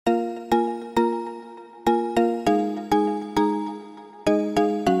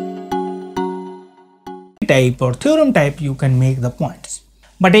type or theorem type, you can make the points.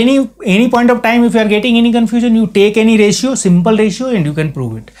 But any point of time, if you are getting any confusion, you take any ratio, simple ratio, and you can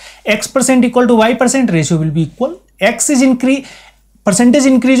prove it. X% equal to Y% ratio will be equal. Percentage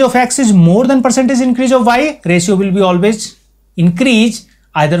increase of X is more than percentage increase of Y, ratio will be always increase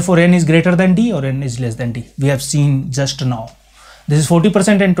either for N is greater than D or N is less than D. We have seen just now. This is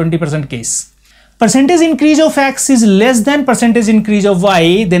 40% and 20% case. Percentage increase of X is less than percentage increase of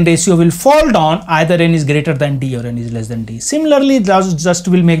Y, then ratio will fall down, either N is greater than D or N is less than D. Similarly, just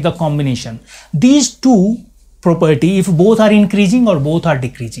will make the combination. These two property, if both are increasing or both are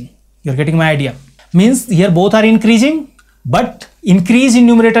decreasing, you're getting my idea. Means here both are increasing, but increase in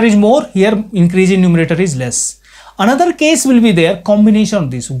numerator is more, here increase in numerator is less. Another case will be there, combination of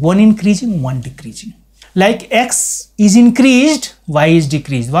this, one increasing, one decreasing. Like X is increased, Y is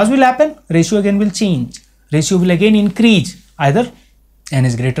decreased. What will happen? Ratio again will change. Ratio will again increase. Either N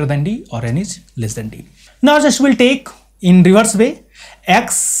is greater than D or N is less than D. Now just we'll take in reverse way.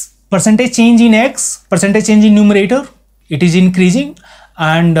 X, percentage change in X, percentage change in numerator, it is increasing,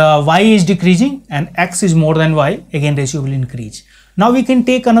 and Y is decreasing, and X is more than Y, again ratio will increase. Now we can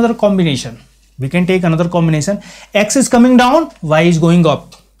take another combination. X is coming down, Y is going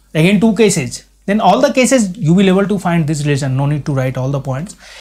up. Again two cases. Then all the cases you will able to find this relation, no need to write all the points.